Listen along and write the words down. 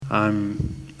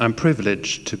I'm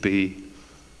privileged to be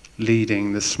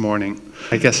leading this morning.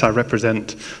 I guess I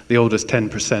represent the oldest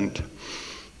 10%.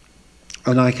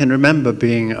 And I can remember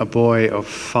being a boy of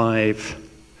 5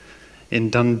 in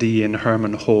Dundee in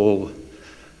Herman Hall,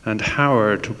 and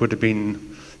Howard would have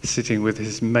been sitting with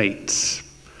his mates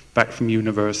back from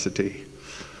university,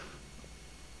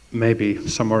 maybe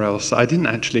somewhere else. I didn't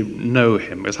actually know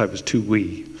him because I was too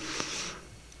wee.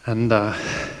 And I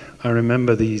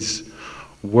remember these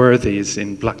worthies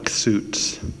in black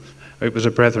suits. It was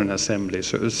a Brethren assembly,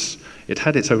 so it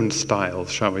had its own style,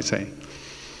 shall we say.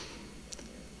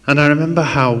 And I remember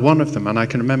how one of them, and I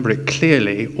can remember it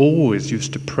clearly, always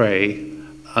used to pray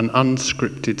an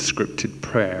unscripted, scripted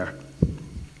prayer.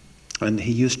 And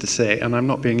he used to say, and I'm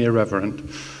not being irreverent,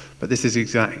 but this is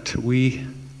exact, we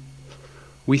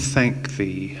thank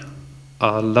thee,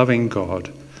 our loving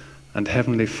God and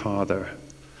Heavenly Father,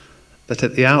 that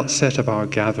at the outset of our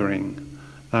gathering,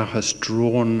 thou hast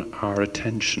drawn our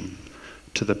attention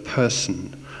to the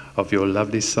person of your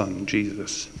lovely Son,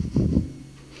 Jesus.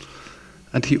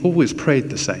 And he always prayed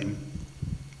the same,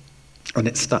 and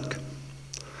it stuck.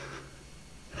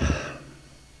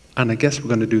 And I guess we're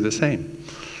going to do the same.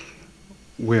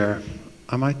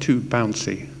 Am I too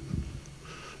bouncy,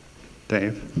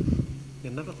 Dave?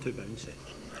 You're never too bouncy.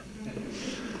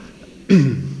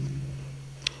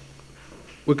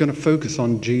 We're going to focus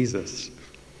on Jesus.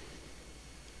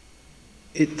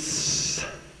 It's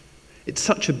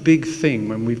such a big thing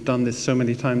when we've done this so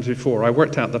many times before. I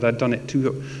worked out that I'd done it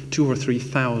 2,000 or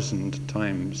 3,000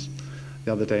 times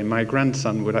the other day. My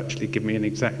grandson would actually give me an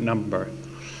exact number.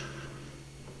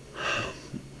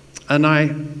 And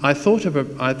I thought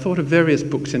of various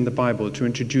books in the Bible to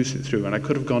introduce it through, and I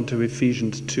could have gone to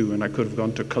Ephesians 2, and I could have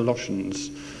gone to Colossians,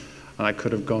 and I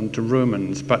could have gone to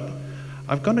Romans, but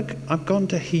I've gone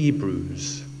to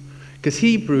Hebrews, because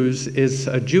Hebrews is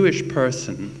a Jewish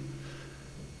person,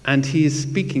 and he is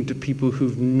speaking to people who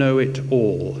know it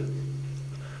all.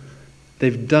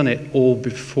 They've done it all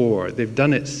before. They've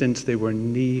done it since they were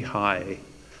knee-high.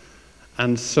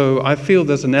 And so I feel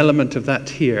there's an element of that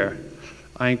here.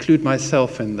 I include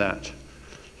myself in that.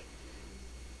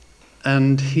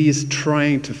 And he's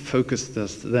trying to focus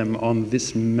them on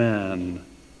this man,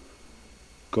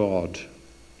 God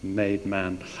made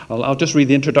man. I'll just read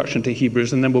the introduction to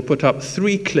Hebrews, and then we'll put up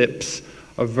 3 clips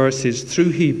of verses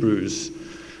through Hebrews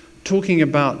talking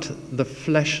about the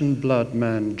flesh and blood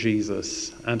man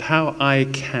Jesus and how I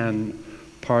can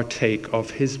partake of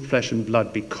his flesh and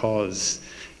blood because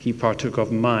he partook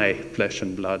of my flesh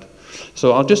and blood.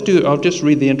 So I'll just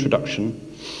read the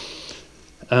introduction.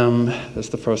 That's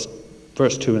the first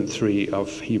verse 2 and 3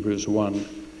 of Hebrews 1.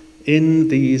 In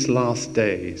these last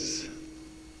days,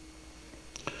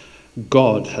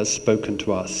 God has spoken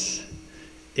to us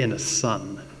in a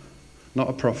Son, not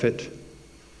a prophet,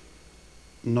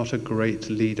 not a great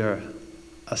leader,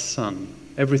 a Son.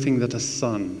 Everything that a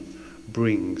son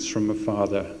brings from a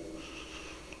father,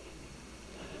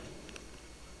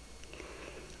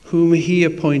 whom he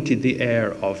appointed the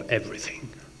heir of everything,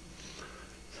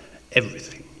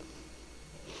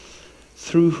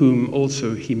 through whom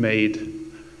also he made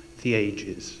the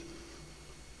ages.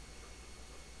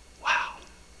 Wow.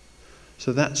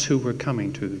 So that's who we're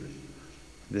coming to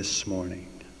this morning.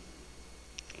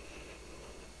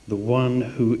 The one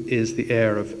who is the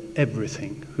heir of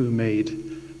everything, who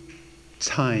made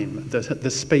time,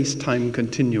 the space-time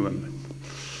continuum.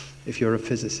 If you're a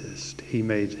physicist, he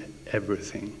made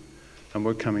everything. And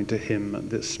we're coming to him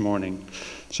this morning.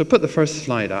 So put the first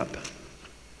slide up.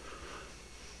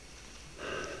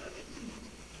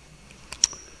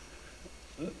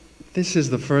 This is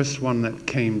the first one that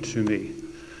came to me.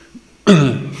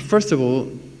 First of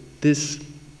all, this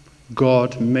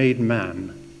God made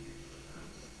man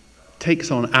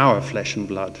takes on our flesh and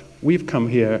blood. We've come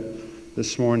here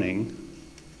this morning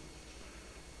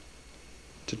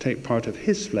to take part of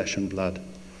his flesh and blood.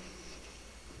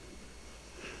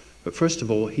 But first of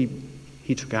all, he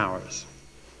took ours.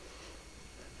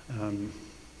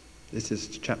 This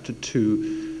is chapter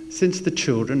 2. Since the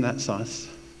children, that's us.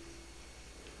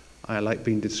 I like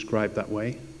being described that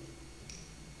way.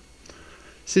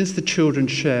 Since the children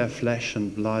share flesh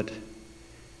and blood,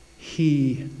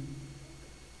 he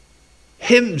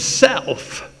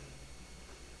himself,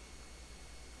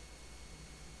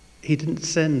 he didn't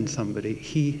send somebody,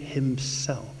 he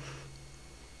himself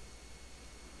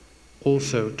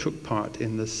also took part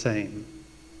in the same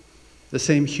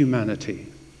humanity,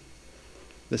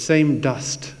 the same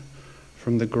dust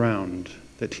from the ground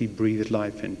that he breathed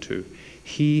life into.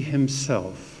 He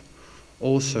himself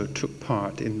also took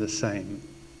part in the same.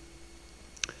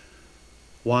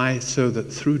 Why? So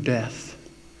that through death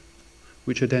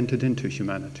which had entered into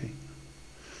humanity.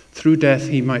 Through death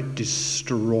he might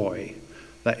destroy.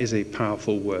 That is a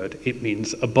powerful word. It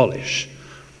means abolish,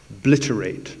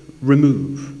 obliterate,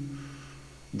 remove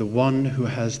the one who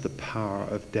has the power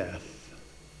of death.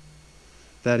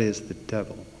 That is the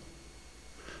devil.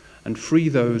 And free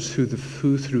those who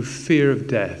through fear of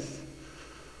death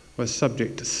were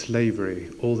subject to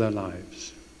slavery all their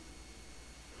lives.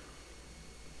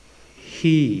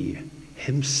 He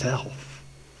himself,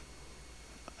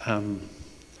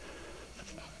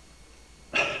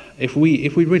 if we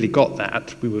really got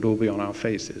that, we would all be on our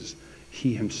faces.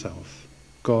 He himself,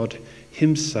 God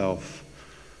himself,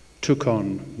 took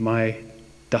on my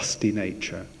dusty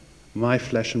nature, my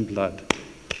flesh and blood.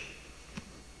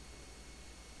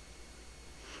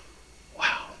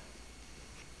 Wow.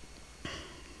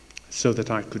 So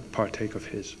that I could partake of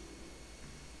his.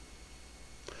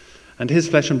 And his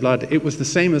flesh and blood, it was the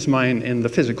same as mine in the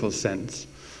physical sense,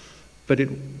 but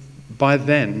by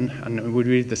then, and we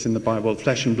read this in the Bible,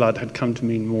 flesh and blood had come to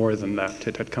mean more than that.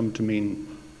 It had come to mean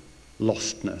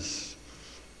lostness,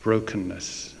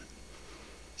 brokenness,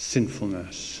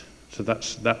 sinfulness. So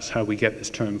that's how we get this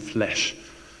term flesh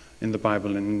in the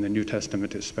Bible and in the New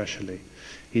Testament especially.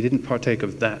 He didn't partake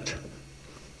of that.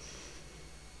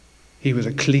 He was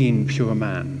a clean, pure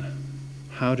man.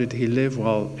 How did he live?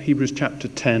 Well, Hebrews chapter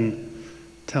 10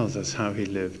 tells us how he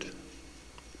lived.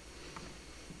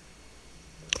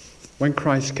 When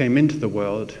Christ came into the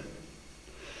world,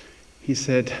 he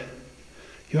said,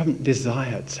 "You haven't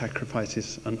desired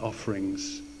sacrifices and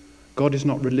offerings. God is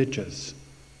not religious.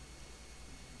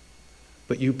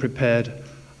 But you prepared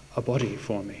a body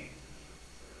for me."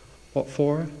 What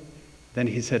for? Then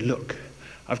he said, "Look,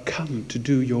 I've come to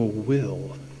do your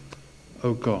will,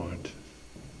 O God."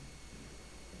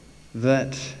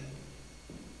 That's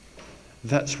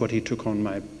what he took on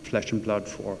my flesh and blood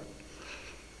for.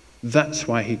 That's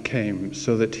why he came,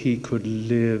 so that he could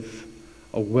live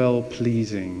a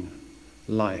well-pleasing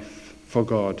life for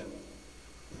God.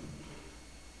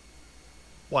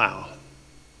 Wow.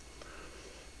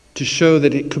 To show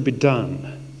that it could be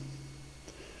done.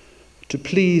 To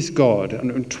please God.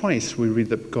 And twice we read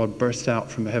that God burst out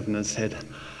from heaven and said,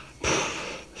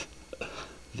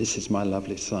 "This is my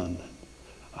lovely son.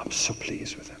 I'm so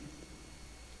pleased with him."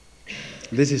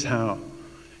 This is how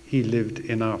he lived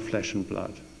in our flesh and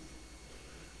blood.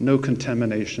 No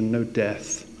contamination, no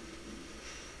death,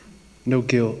 no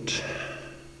guilt.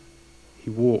 He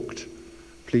walked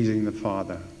pleasing the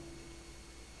Father.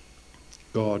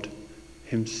 God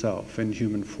himself in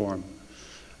human form.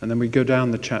 And then we go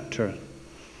down the chapter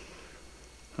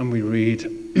and we read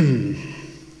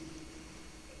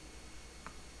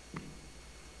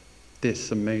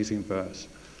this amazing verse.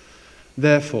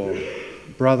 "Therefore,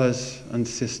 brothers and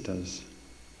sisters,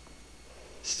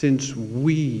 since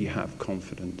we have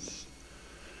confidence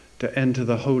to enter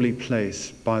the holy place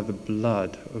by the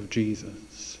blood of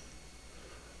Jesus,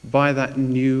 by that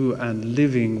new and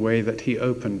living way that he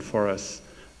opened for us,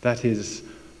 that is,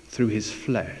 through his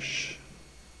flesh,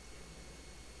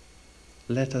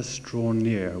 let us draw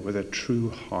near with a true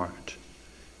heart,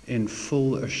 in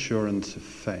full assurance of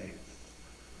faith,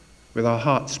 with our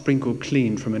hearts sprinkled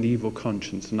clean from an evil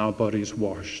conscience and our bodies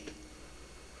washed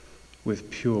with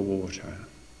pure water."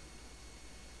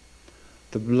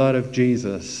 The blood of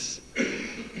Jesus,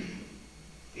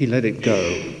 he let it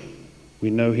go. We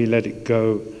know he let it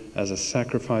go as a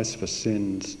sacrifice for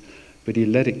sins, but he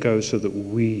let it go so that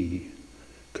we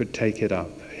could take it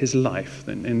up. His life,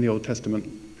 in the Old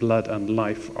Testament, blood and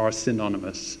life are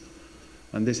synonymous.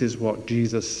 And this is what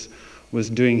Jesus was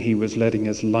doing. He was letting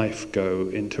his life go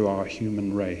into our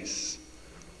human race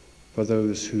for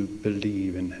those who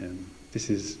believe in him. This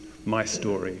is my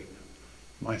story,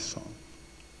 my song.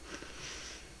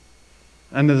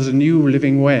 And there's a new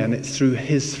living way, and it's through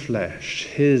his flesh,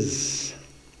 his.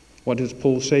 What does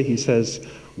Paul say? He says,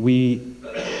 we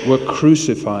were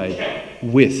crucified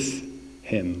with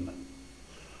him.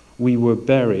 We were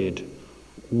buried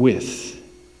with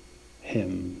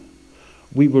him.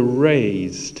 We were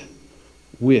raised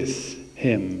with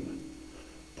him.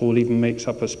 Paul even makes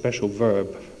up a special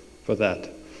verb for that.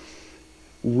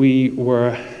 We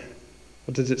were,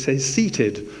 what does it say?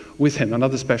 Seated with him,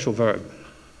 another special verb.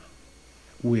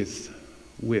 With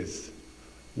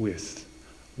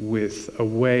a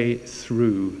way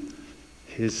through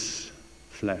his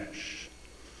flesh.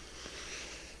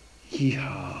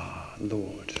 Yeehaw,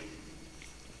 Lord.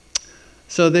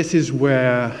 So this is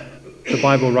where the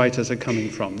Bible writers are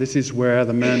coming from. This is where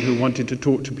the man who wanted to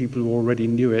talk to people who already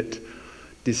knew it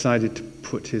decided to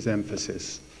put his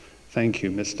emphasis. Thank you,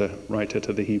 Mr. Writer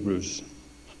to the Hebrews.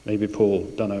 Maybe Paul,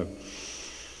 don't know.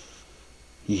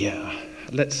 Yeah,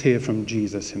 let's hear from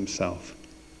Jesus himself.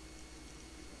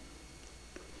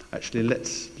 Actually,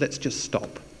 let's just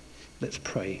stop. Let's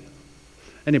pray.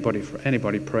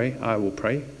 Anybody pray? I will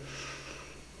pray.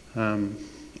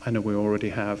 I know we already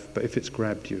have, but if it's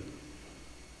grabbed you.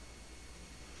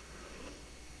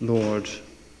 Lord,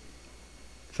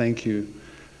 thank you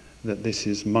that this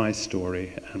is my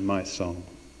story and my song.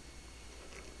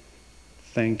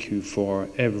 Thank you for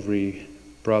every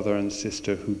brother and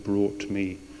sister who brought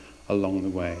me along the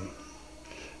way.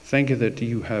 Thank you that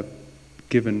you have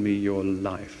given me your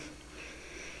life,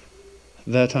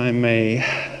 that I may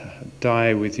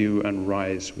die with you and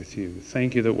rise with you.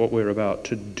 Thank you that what we're about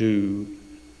to do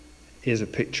is a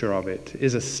picture of it,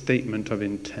 is a statement of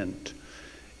intent,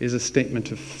 is a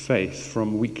statement of faith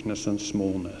from weakness and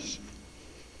smallness.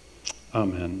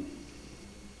 Amen.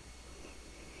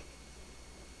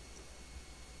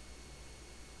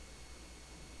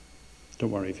 Don't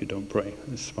worry if you don't pray,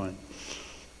 it's fine.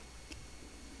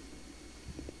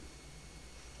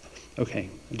 Okay,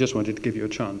 I just wanted to give you a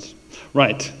chance.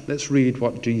 Right, let's read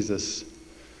what this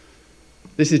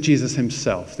is Jesus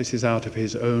himself. This is out of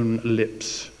his own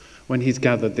lips. When he's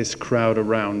gathered this crowd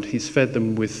around, he's fed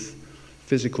them with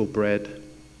physical bread.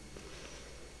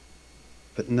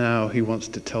 But now he wants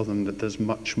to tell them that there's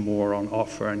much more on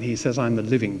offer. And he says, I'm the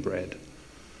living bread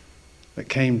that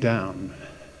came down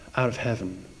out of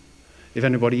heaven. If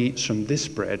anybody eats from this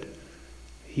bread,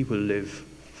 he will live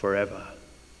forever.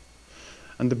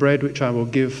 And the bread which I will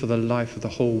give for the life of the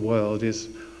whole world is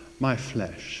my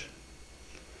flesh,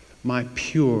 my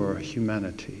pure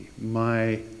humanity,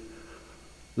 my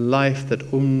life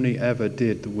that only ever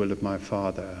did the will of my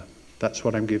Father. That's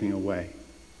what I'm giving away.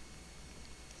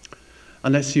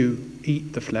 Unless you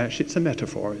eat the flesh, it's a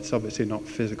metaphor, it's obviously not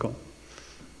physical.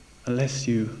 Unless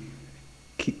you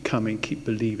keep coming, keep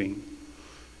believing,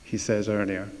 he says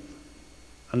earlier.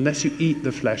 Unless you eat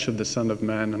the flesh of the Son of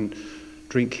Man and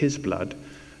drink his blood,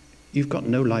 you've got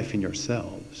no life in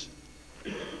yourselves.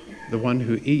 The one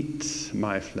who eats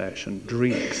my flesh and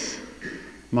drinks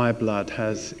my blood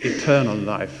has eternal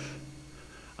life,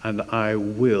 and I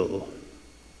will,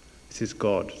 this is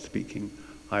God speaking,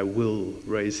 I will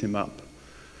raise him up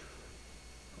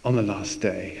on the last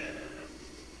day.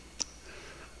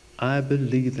 I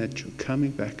believe that you're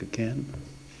coming back again.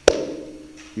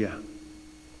 Yeah.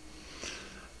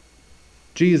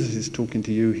 Jesus is talking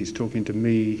to you, he's talking to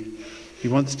me. He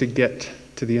wants to get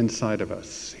to the inside of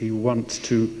us. He wants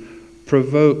to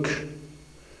provoke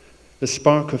the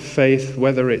spark of faith,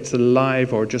 whether it's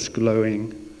alive or just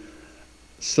glowing,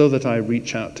 so that I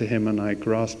reach out to him and I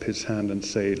grasp his hand and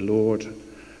say, Lord,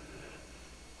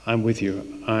 I'm with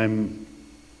you. I'm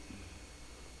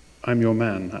your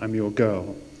man. I'm your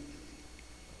girl.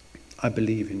 I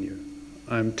believe in you.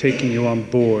 I'm taking you on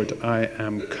board. I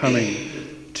am coming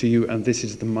to you, and this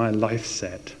is my life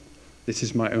set. This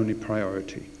is my only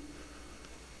priority.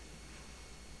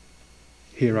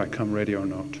 Here I come, ready or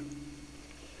not.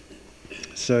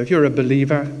 So if you're a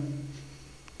believer,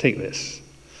 take this.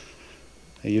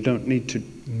 You don't need to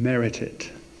merit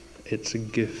it. It's a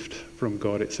gift from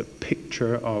God. It's a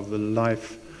picture of the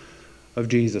life of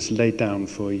Jesus laid down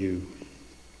for you.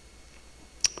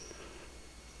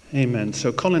 Amen.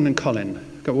 So Colin and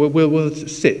Colin, we'll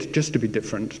sit just to be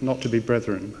different, not to be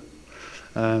brethren.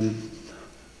 And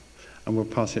we'll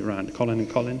pass it around. Colin and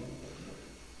Colin.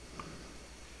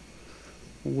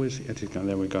 Where's he?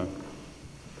 There we go.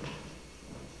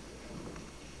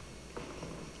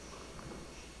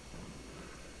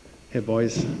 Here,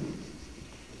 boys.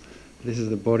 This is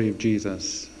the body of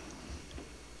Jesus.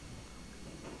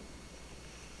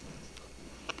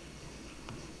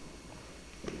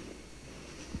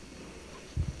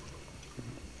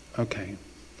 Okay.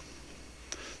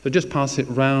 So just pass it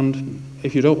round.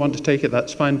 If you don't want to take it,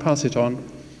 that's fine. Pass it on.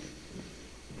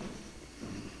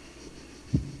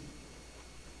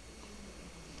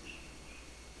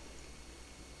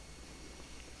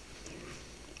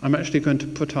 I'm actually going to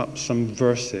put up some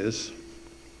verses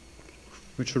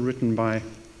which are written by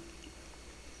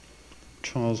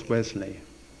Charles Wesley.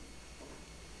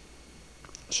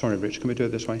 Sorry, Rich, can we do it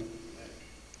this way?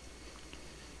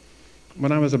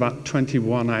 When I was about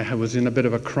 21, I was in a bit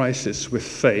of a crisis with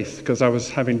faith because I was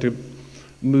having to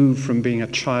move from being a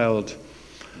child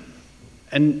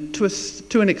and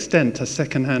to an extent a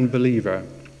second-hand believer.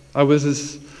 I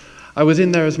was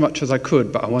in there as much as I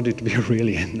could, but I wanted to be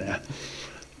really in there.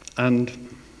 And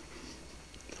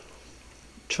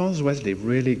Charles Wesley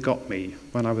really got me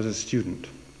when I was a student.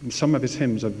 And some of his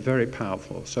hymns are very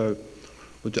powerful, so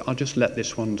I'll just let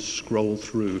this one scroll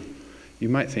through. You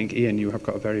might think, Ian, you have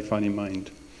got a very funny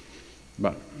mind.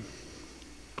 But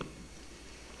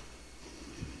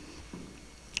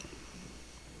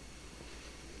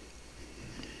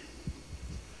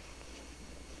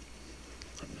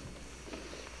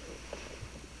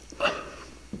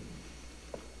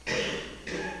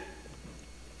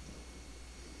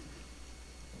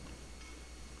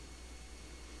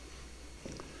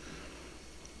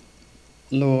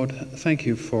Lord, thank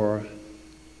you for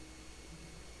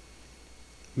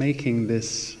making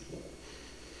this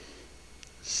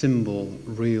symbol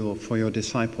real for your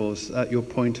disciples at your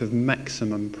point of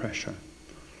maximum pressure.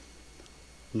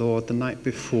 Lord, the night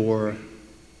before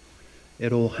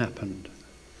it all happened,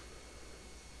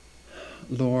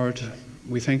 Lord,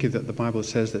 we thank you that the Bible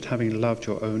says that having loved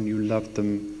your own, you loved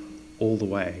them all the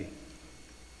way.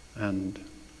 And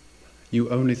you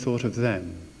only thought of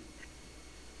them.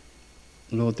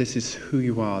 Lord, this is who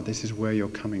you are. This is where you're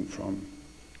coming from.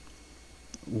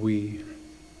 We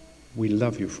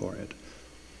love you for it.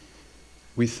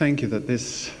 We thank you that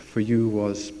this for you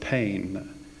was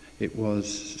pain. It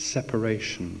was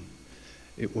separation.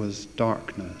 It was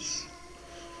darkness.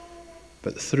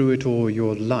 But through it all,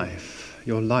 your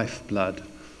lifeblood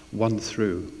won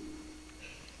through.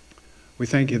 We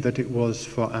thank you that it was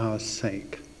for our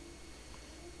sake.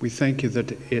 We thank you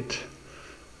that it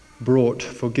brought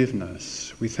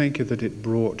forgiveness. We thank you that it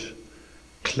brought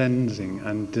cleansing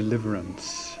and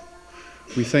deliverance.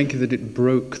 We thank you that it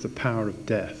broke the power of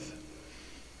death.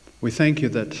 We thank you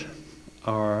that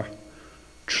our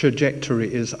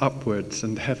trajectory is upwards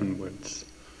and heavenwards.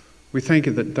 We thank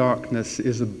you that darkness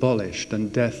is abolished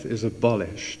and death is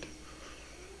abolished.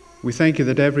 We thank you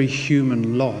that every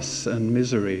human loss and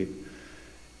misery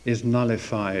is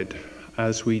nullified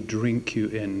as we drink you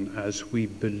in, as we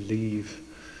believe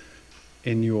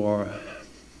in your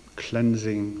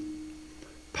cleansing,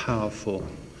 powerful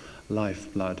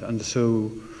lifeblood. And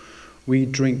so we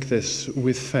drink this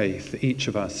with faith, each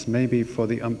of us, maybe for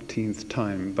the umpteenth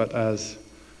time, but as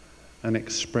an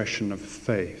expression of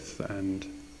faith and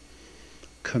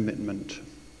commitment.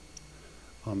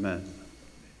 Amen.